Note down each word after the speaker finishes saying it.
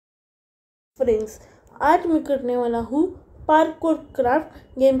Friends, आज मैं करने वाला हूँ पार्कोर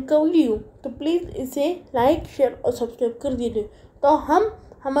क्राफ्ट गेम का वीडियो। तो प्लीज़ इसे लाइक, शेयर और सब्सक्राइब कर दीजिए। तो हम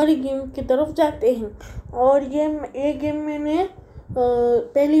हमारी गेम की तरफ जाते हैं। और ये गेम मैंने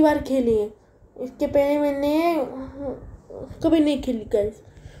पहली बार खेली है। इसके पहले मैंने कभी नहीं खेली गाइस।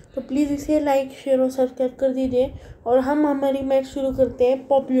 तो प्लीज़ इसे लाइक, शेयर और सब्सक्राइब कर दीजिए। और हम हमारी मैच शुरू करते हैं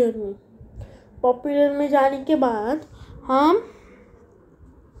पॉपुलर में जाने के बाद हम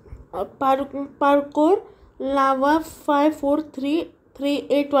पार्कोर लावा 5 4 3 3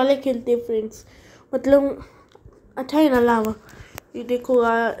 8 वाले खेलते हैं फ्रेंड्स। मतलब अच्छा है ना लावा। ये देखो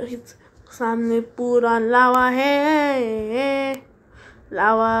इस सामने पूरा लावा है।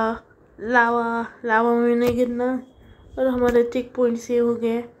 लावा लावा लावा में नहीं गिरना। और हमारे चेक पॉइंट से हो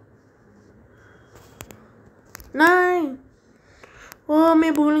गए। नहीं, वो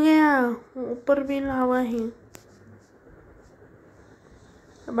मैं भूल गया, ऊपर भी लावा है।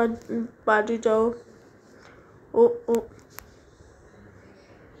 बाजू जाओ। ओ ओ,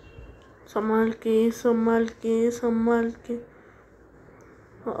 संभाल के संभाल के संभाल के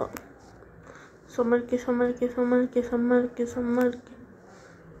संभाल के संभाल के संभाल के संभाल के संभाल के।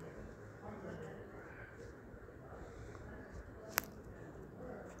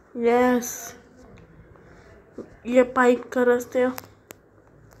 यस, ये पाइप का रास्ते।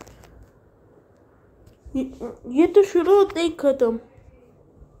 ये तो शुरू होते ही खत्म।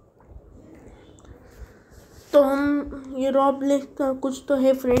 तो हम ये रॉब लेक का कुछ तो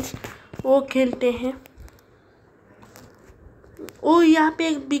है फ्रेंड्स, वो खेलते हैं। ओ, यहाँ पे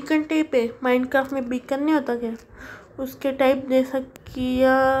एक बीकन टाइप है। माइनक्राफ्ट में बीकन नहीं होता क्या, उसके टाइप जैसा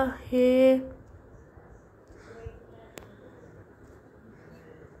किया है।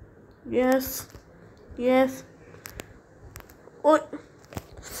 Yes yes.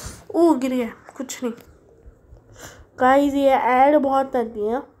 ओ गिर गया, कुछ नहीं गाइस। ये ऐड बहुत आती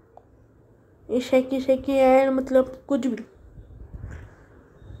है। ये शेकी ऐड, मतलब कुछ भी।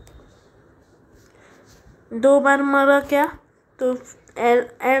 2 बार मरा क्या तो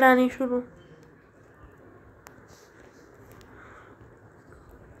ऐड आनी शुरू।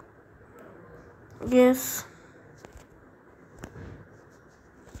 यस,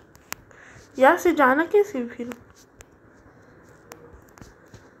 यहाँ से जाना कैसे फिर।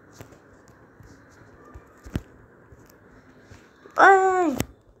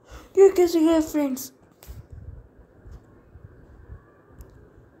 ये कैसे गए फ्रेंड्स।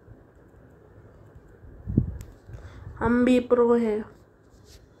 हम भी प्रो है।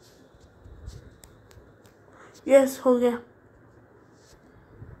 यस, हो गया।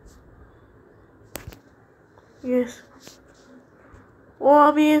 यस। वो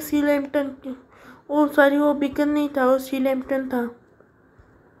अभी ये सी लैम्पटन, वो सॉरी, वो बीकन नहीं था, वो सी लैम्पटन था।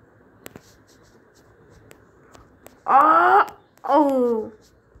 ओ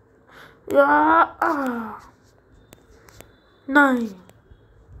नहीं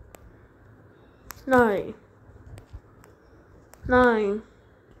नहीं नहीं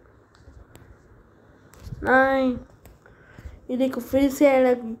नहीं। ये देखो फिर से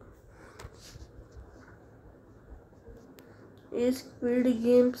अलग। स्क्विड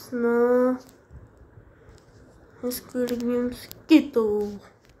गेम्स ना, स्क्विड गेम्स की तो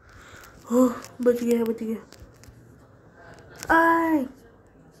हो, बच गया। आय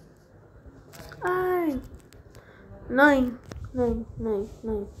आय, नहीं नहीं नहीं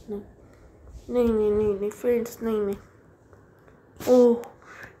नहीं नहीं नहीं नहीं नहीं नहीं फ्रेंड्स, नहीं। ओह,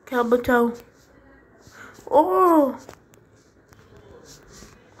 क्या बचाओ। ओह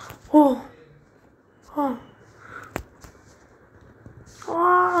ओह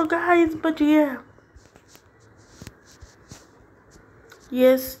हाँ, गाइस बच गया।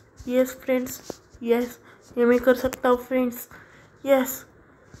 यस यस फ्रेंड्स, यस, ये मैं कर सकता हूँ फ्रेंड्स। यस।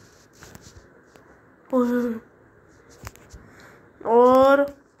 और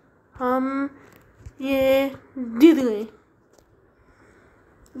हम ये जीत गए।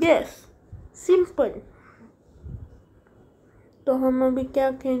 Yes, simple. तो हम अभी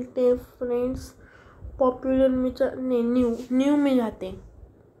क्या खेलते हैं फ्रेंड्स, पॉपुलर में नहीं, न्यू में जाते हैं।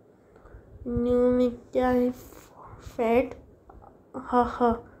 न्यू में क्या है, फैट।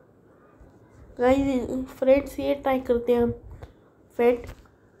 हाँ गाइस फ्रेंड्स, ये ट्राई करते हैं हम। फैट,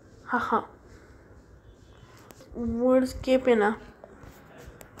 हाँ वर्ड्स के पे ना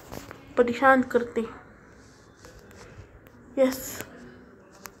परेशान करते। Yes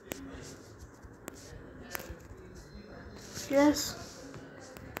yes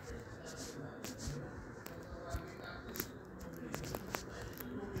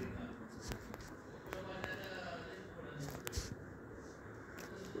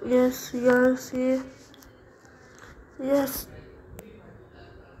yes yes yes.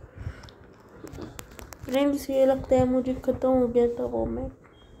 Friends ये लगता है मुझे ख़त्म हो गया था वो में।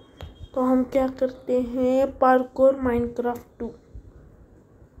 तो हम क्या करते हैं, पार्कोर माइनक्राफ्ट 2।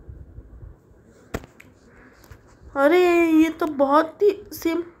 अरे ये तो बहुत ही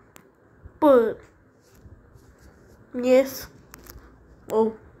सिंपल। यस, ओ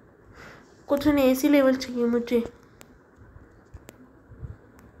कुछ नहीं, ऐसी लेवल चाहिए मुझे।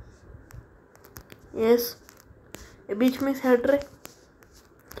 यस, ये बीच में से हट रहे,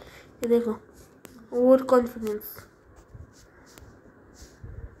 ये देखो, और कॉन्फिडेंस।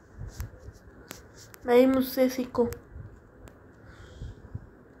 भाई मुझसे सीखो।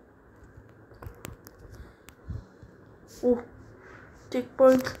 ओह चेक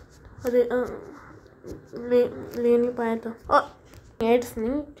पॉइंट, अरे ले नहीं पाया था। और एड्स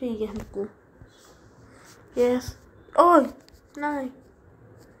नहीं चाहिए हमको। यस, ओह नहीं,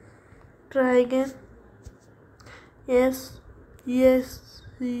 try again. Yes yes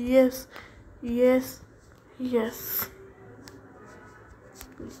yes yes yes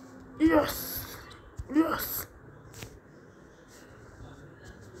yes yes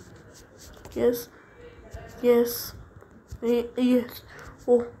yes yes yes.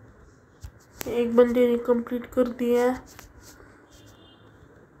 ओह एक बंदे ने कंप्लीट कर दिया है।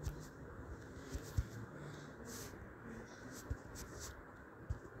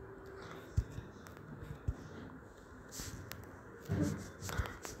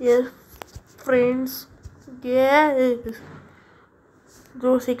 यस फ्रेंड्स, यस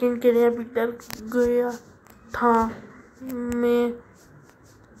 2 सेकंड के लिए अभी डर गया था मैं।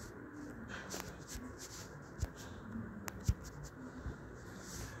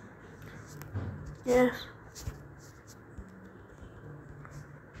 यस,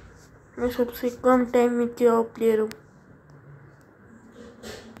 मैं सबसे कम टाइम में क्या प्लेयर हूँ।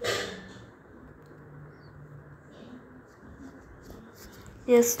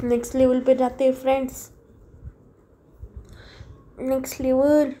 यस, नेक्स्ट लेवल पे जाते हैं फ्रेंड्स। नेक्स्ट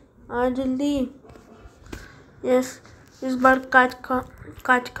लेवल, आ जल्दी। यस, इस बार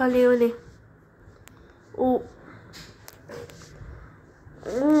कांच का लेवल है। ओ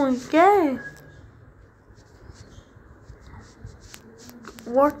क्या है,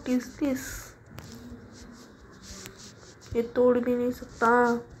 व्हाट इज दिस? ये तोड़ भी नहीं सकता,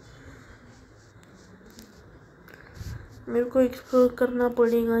 मेरे को एक्सप्लोर करना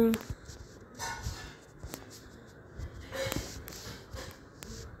पड़ेगा ये।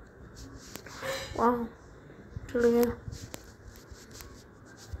 वाह, चल गया।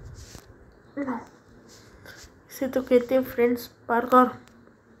 इसे तो कहते हैं फ्रेंड्स पार्कोर।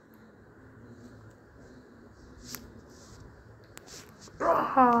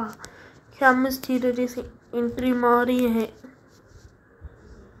 हाँ, क्या मिस्टीरियस से एंट्री मारी है।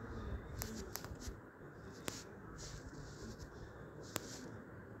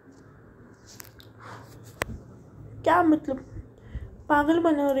 क्या मतलब, पागल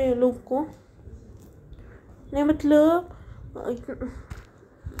बना रहे हैं लोग को? नहीं मतलब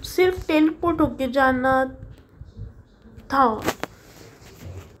सिर्फ टेलीपोर्ट होके जाना था।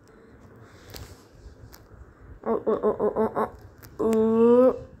 ओ ओ ओ ओ ओ ओ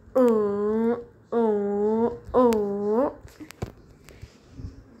ओ ओ ओ,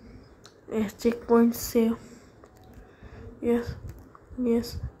 yes, checkpoint save. Yes,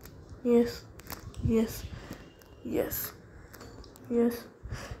 yes, yes, yes, yes, yes,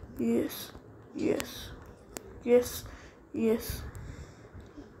 yes, yes, yes, yes.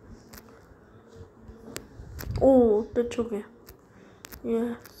 Oh, touch हो गया.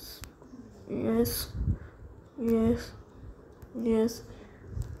 Yes, yes, yes, yes,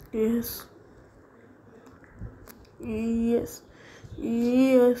 yes, yes,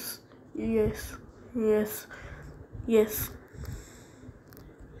 yes, yes, yes, yes.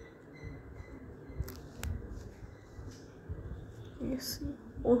 Yes.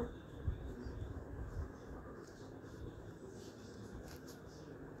 Oh.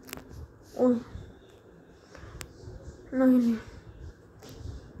 Oh. नहीं.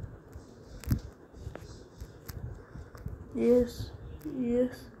 Yes.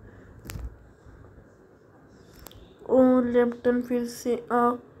 Yes. Oh, लैम्पटन फिर से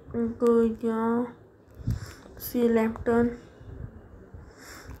आ गया. See Lampton.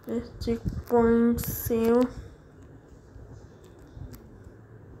 Yes, checkpoint save.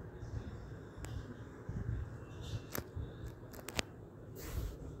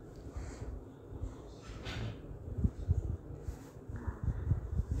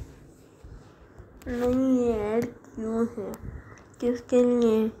 नहीं add क्यों है, किसके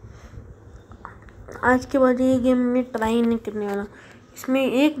लिए? आज के बाद ये गेम में ट्राई नहीं करने वाला। इसमें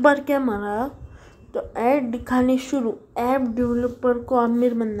एक बार क्या मारा तो ऐड दिखाने शुरू। ऐप डेवलपर को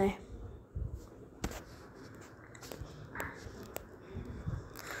आमिर बनना है।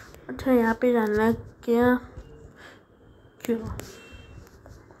 अच्छा यहाँ पे जाना है क्या? क्या?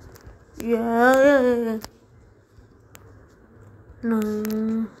 Yeah. No.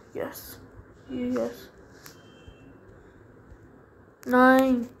 Yes. Yes.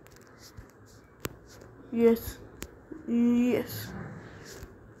 9. Yes. Yes.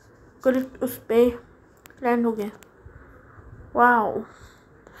 Correct, उस पे लैंड हो गया। वाओ,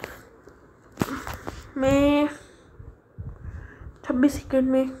 मैं 26 सेकंड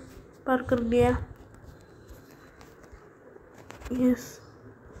में पार कर दिया। Yes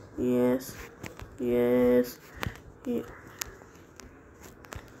yes yes.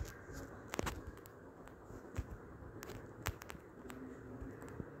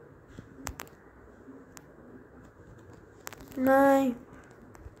 9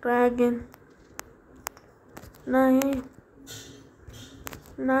 ड्रैगन 9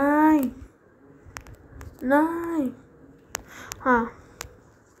 9 9। हाँ,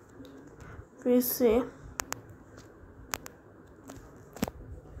 फिर से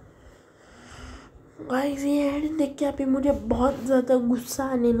गाइस ये एड देख के अभी मुझे बहुत ज़्यादा गुस्सा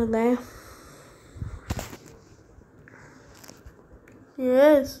आने लगा है।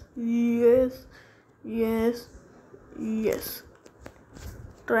 Yes yes yes yes.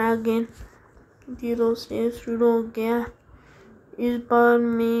 Dragon 0 से शुरू हो गया। इस बार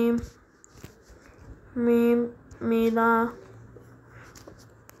मैं मेरा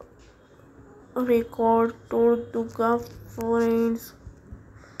रिकॉर्ड तोड़ दूंगा फ्रेंड्स।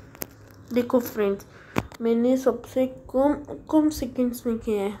 देखो फ्रेंड्स, मैंने सबसे कम सेकंड्स में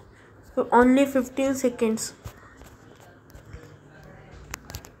किया है, ओनली 15 सेकंड्स।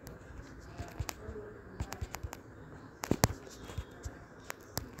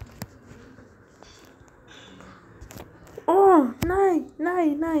 ओह नहीं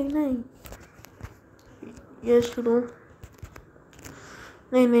नहीं नहीं नहीं, ये शुरू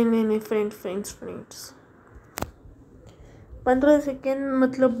नहीं नहीं नहीं नहीं फ्रेंड्स 15 सेकेंड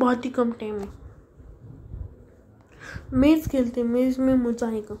मतलब बहुत ही कम टाइम है। मैच खेलते, मैच में मजा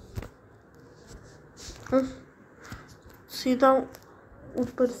आएगा। सीधा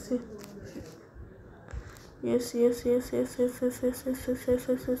ऊपर से। Yes yes yes yes yes yes yes yes yes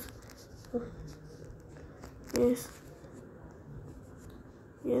yes yes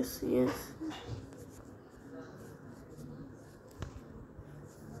yes yes yes.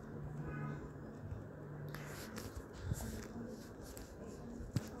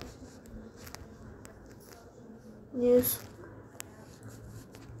 Yes.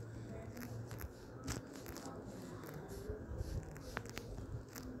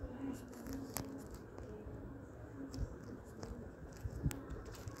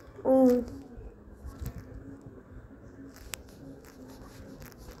 Oh.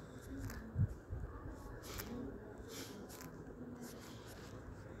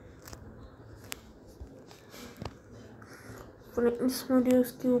 Friends मुझे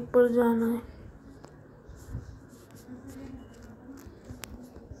उसके ऊपर जाना है।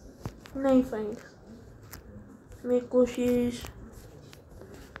 नहीं फ्रेंड्स, मैं कोशिश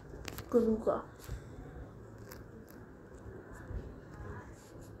करूँगा।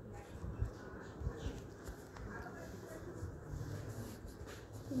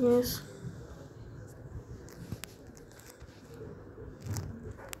 यस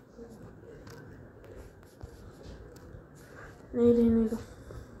नहीं रहने दो।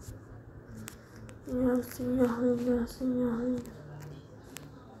 यहाँ से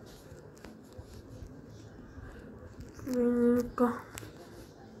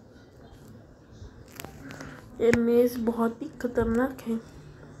ये मेज बहुत ही खतरनाक है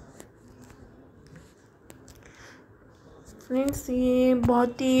फ्रेंड्स, ये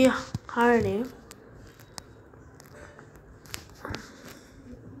बहुत ही हार्ड है।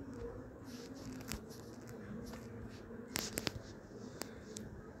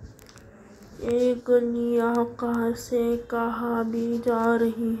 ये गलियां कहाँ से कहाँ भी जा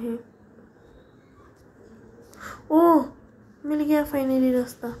रही है। ओह, मिल गया फाइनली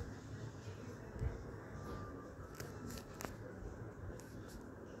रास्ता।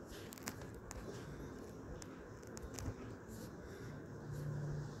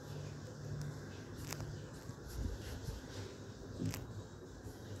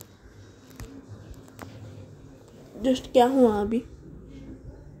 जस्ट क्या हुआ अभी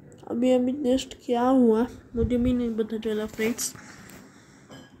जस्ट क्या हुआ मुझे भी नहीं पता चला फ्रेंड्स।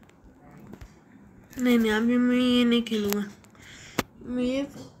 नहीं अभी मैं ये नहीं खेलूँगा। मेरे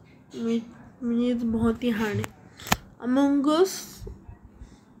तो बहुत ही हार्ड है। Among us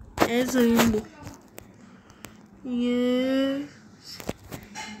as rainbow. ये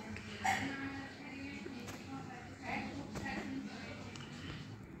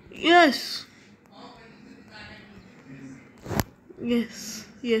Yes. Yes.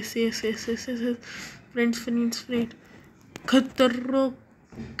 Yes. Yes. Yes. Yes. Yes. Yes. Friends. खतरों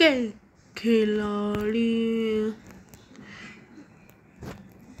के खिलाड़ी.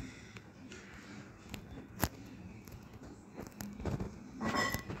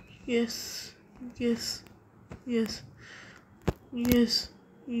 Yes. Yes. Yes. Yes.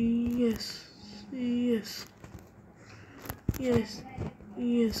 Yes. Yes. Yes. Yes.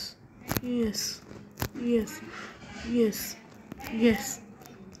 Yes. Yes. Yes. Yes.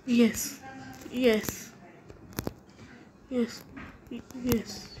 Yes. Yes. Yes.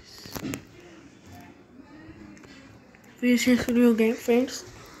 Yes. Finish this video game, friends.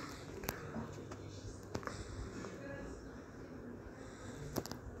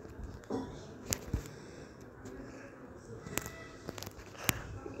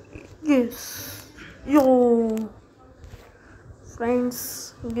 Yes. Yo. Friends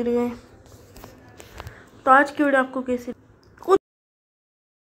गिर गए. तो आज की video आपको कैसी कुछ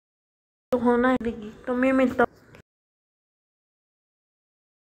होना है तो मैं मिलता